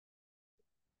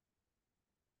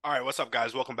All right, what's up,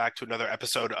 guys? Welcome back to another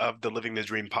episode of the Living the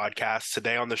Dream podcast.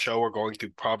 Today on the show, we're going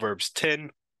through Proverbs 10,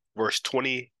 verse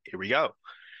 20. Here we go.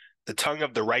 The tongue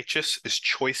of the righteous is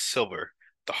choice silver.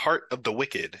 The heart of the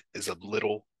wicked is of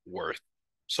little worth.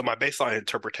 So, my baseline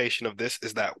interpretation of this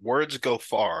is that words go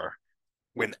far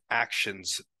when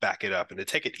actions back it up. And to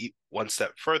take it one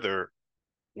step further,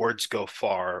 words go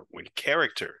far when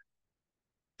character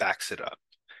backs it up.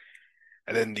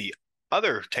 And then the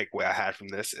other takeaway I had from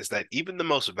this is that even the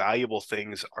most valuable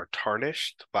things are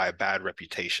tarnished by a bad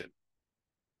reputation.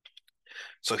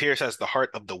 So here it says, the heart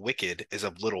of the wicked is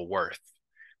of little worth,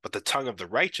 but the tongue of the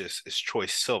righteous is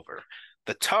choice silver.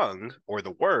 The tongue, or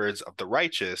the words of the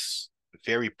righteous,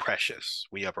 very precious.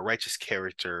 We have a righteous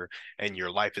character and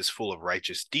your life is full of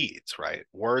righteous deeds, right?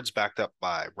 Words backed up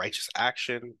by righteous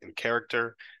action and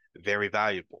character, very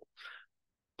valuable.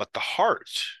 But the heart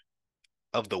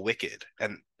of the wicked.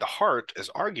 And the heart is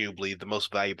arguably the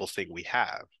most valuable thing we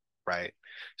have, right?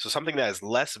 So something that is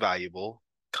less valuable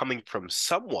coming from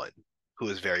someone who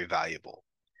is very valuable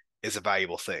is a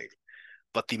valuable thing.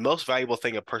 But the most valuable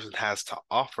thing a person has to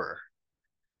offer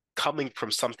coming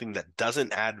from something that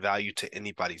doesn't add value to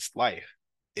anybody's life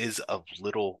is of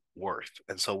little worth.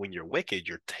 And so when you're wicked,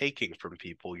 you're taking from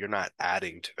people, you're not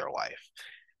adding to their life.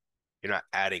 You're not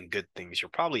adding good things, you're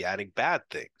probably adding bad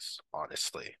things,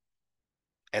 honestly.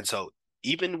 And so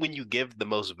even when you give the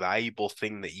most valuable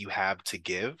thing that you have to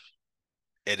give,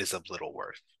 it is of little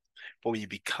worth. But when you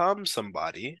become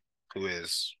somebody who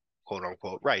is quote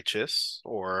unquote righteous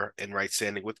or in right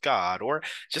standing with God, or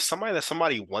just somebody that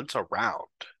somebody wants around,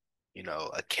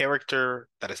 a character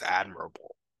that is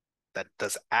admirable, that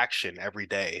does action every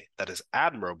day, that is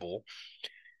admirable,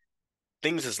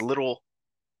 things as little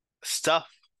stuff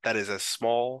that is as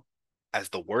small as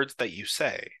the words that you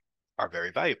say are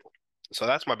very valuable. So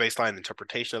that's my baseline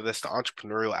interpretation of this. The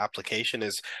entrepreneurial application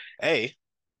is A,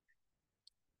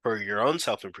 for your own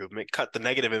self-improvement, cut the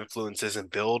negative influences and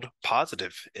build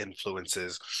positive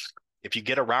influences. If you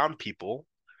get around people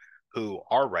who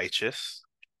are righteous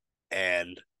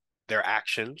and their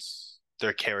actions,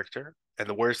 their character, and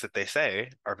the words that they say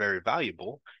are very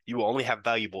valuable, you will only have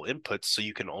valuable inputs, so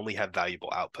you can only have valuable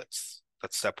outputs.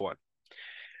 That's step one.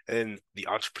 And the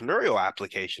entrepreneurial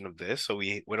application of this, so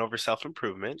we went over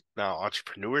self-improvement. Now,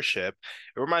 entrepreneurship,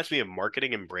 it reminds me of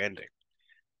marketing and branding.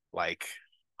 Like,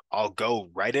 I'll go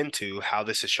right into how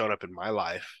this has shown up in my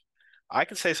life. I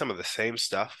can say some of the same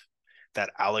stuff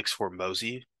that Alex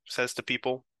Hormozy says to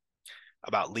people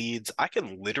about leads. I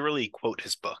can literally quote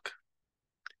his book.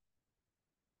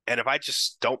 And if I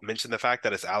just don't mention the fact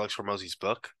that it's Alex Hormozy's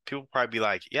book, people probably be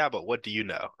like, yeah, but what do you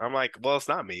know? I'm like, well, it's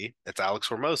not me. It's Alex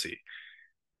Hormozy.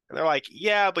 And they're like,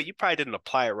 yeah, but you probably didn't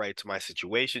apply it right to my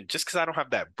situation just because I don't have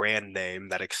that brand name,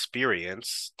 that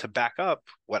experience to back up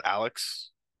what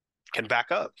Alex can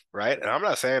back up, right? And I'm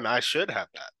not saying I should have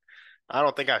that. I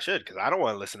don't think I should because I don't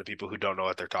want to listen to people who don't know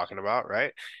what they're talking about,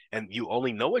 right? And you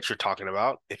only know what you're talking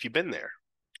about if you've been there.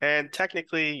 And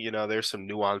technically, there's some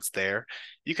nuance there.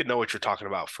 You could know what you're talking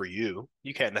about for you.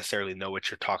 You can't necessarily know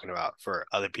what you're talking about for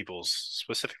other people's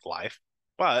specific life.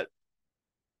 But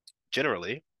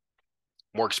generally,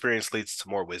 more experience leads to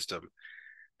more wisdom.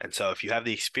 And so if you have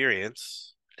the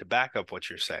experience to back up what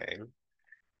you're saying,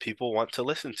 people want to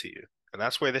listen to you. And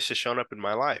that's where this has shown up in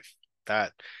my life.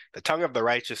 That the tongue of the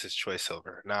righteous is choice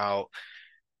silver. Now,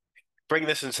 bring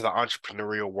this into the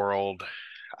entrepreneurial world.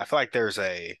 I feel like there's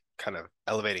a kind of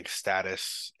elevating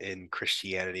status in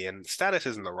Christianity, and status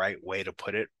isn't the right way to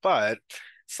put it, but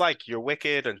it's like you're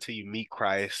wicked until you meet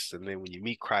Christ, and then when you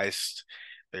meet Christ,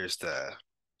 there's the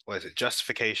what is it?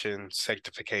 Justification,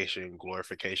 sanctification,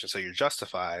 glorification. So you're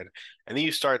justified, and then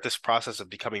you start this process of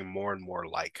becoming more and more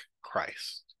like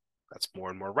Christ. That's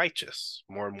more and more righteous,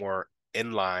 more and more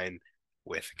in line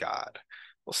with God.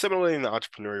 Well, similarly in the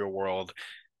entrepreneurial world,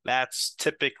 that's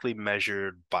typically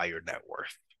measured by your net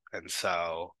worth. And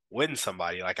so when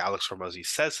somebody like Alex Hormozy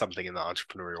says something in the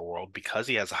entrepreneurial world, because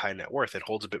he has a high net worth, it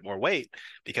holds a bit more weight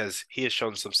because he has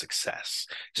shown some success.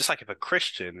 Just like if a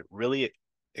Christian really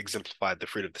exemplified the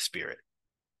fruit of the Spirit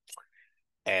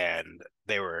and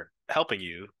they were helping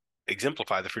you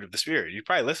exemplify the fruit of the Spirit, you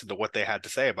probably listened to what they had to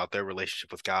say about their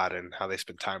relationship with God and how they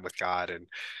spend time with God and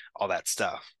all that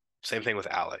stuff. Same thing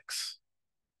with Alex.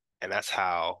 And that's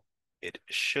how it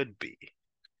should be.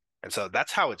 And so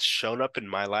that's how it's shown up in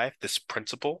my life, this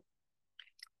principle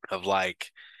of like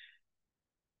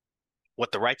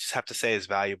what the righteous have to say is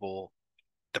valuable.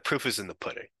 The proof is in the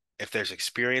pudding. If there's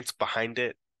experience behind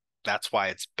it, that's why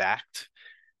it's backed.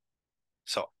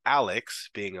 So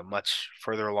Alex, being a much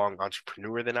further along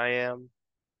entrepreneur than I am,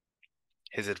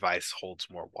 his advice holds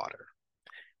more water.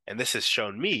 And this has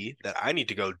shown me that I need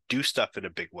to go do stuff in a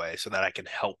big way so that I can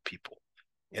help people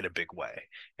in a big way.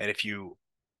 And if you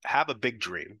have a big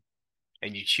dream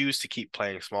and you choose to keep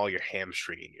playing small, you're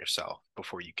hamstringing yourself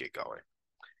before you get going.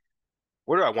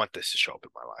 Where do I want this to show up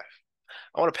in my life?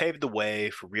 I want to pave the way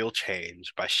for real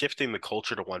change by shifting the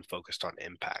culture to one focused on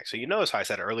impact. So you notice how I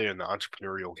said earlier in the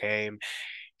entrepreneurial game,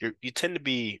 you tend to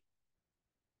be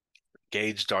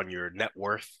gauged on your net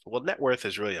worth. Well, net worth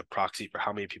is really a proxy for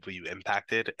how many people you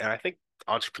impacted. And I think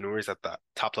entrepreneurs at the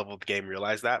top level of the game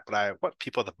realize that, but I want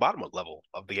people at the bottom level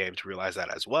of the game to realize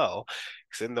that as well,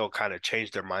 because then they'll kind of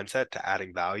change their mindset to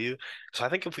adding value. So I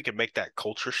think if we can make that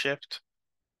culture shift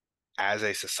as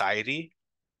a society,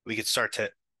 we could start to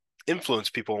influence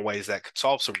people in ways that could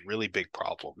solve some really big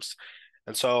problems.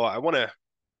 And so I want to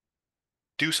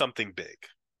do something big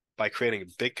by creating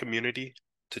a big community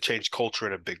to change culture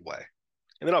in a big way.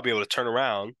 And then I'll be able to turn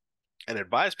around and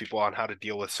advise people on how to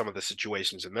deal with some of the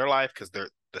situations in their life because they're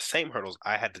the same hurdles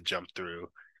I had to jump through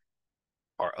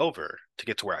are over to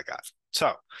get to where I got.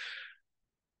 So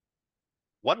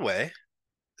one way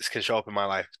this can show up in my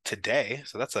life today.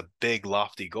 So that's a big,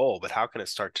 lofty goal, but how can it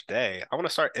start today? I want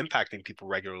to start impacting people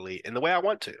regularly in the way I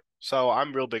want to. So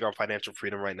I'm real big on financial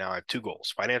freedom right now. I have two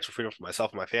goals: financial freedom for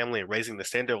myself and my family, and raising the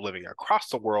standard of living across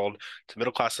the world to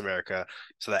middle class America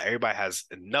so that everybody has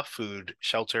enough food,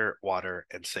 shelter, water,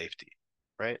 and safety,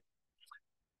 right?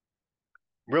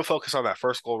 Real focus on that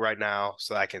first goal right now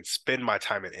so that I can spend my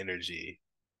time and energy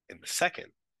in the second.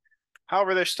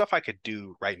 However, there's stuff I could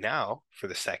do right now for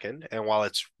the second, and while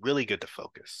it's really good to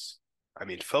focus, I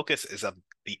mean, focus is of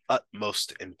the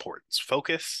utmost importance.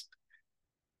 Focus,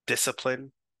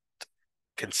 discipline,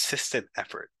 consistent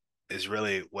effort is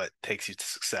really what takes you to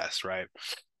success, right?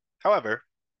 However,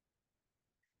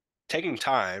 taking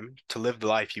time to live the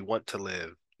life you want to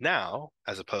live now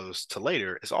as opposed to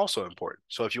later is also important.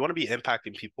 So if you want to be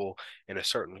impacting people in a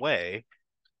certain way,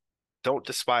 don't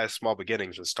despise small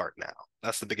beginnings and start now.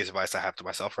 That's the biggest advice I have to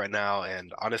myself right now.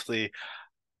 And honestly,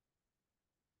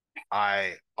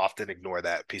 I often ignore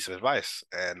that piece of advice,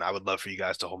 and I would love for you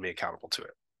guys to hold me accountable to it.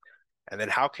 And then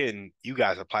how can you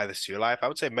guys apply this to your life? I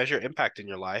would say measure impact in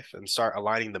your life and start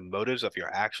aligning the motives of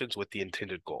your actions with the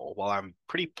intended goal. While I'm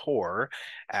pretty poor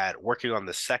at working on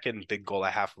the second big goal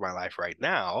I have for my life right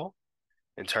now,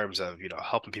 in terms of,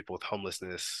 helping people with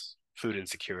homelessness, food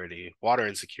insecurity, water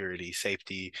insecurity,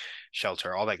 safety,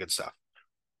 shelter, all that good stuff.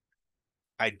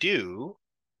 I do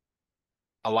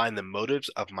align the motives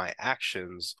of my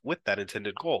actions with that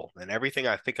intended goal. And everything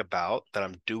I think about that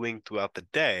I'm doing throughout the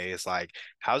day is like,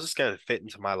 how's this going to fit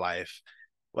into my life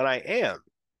when I am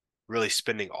really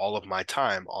spending all of my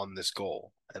time on this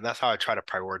goal? And that's how I try to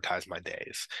prioritize my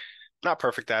days. Not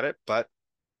perfect at it, but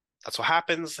that's what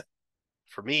happens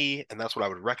for me, and that's what I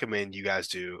would recommend you guys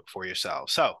do for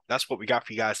yourselves. So that's what we got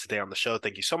for you guys today on the show.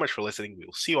 Thank you so much for listening. We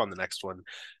will see you on the next one.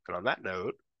 And on that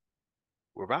note,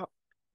 we're out.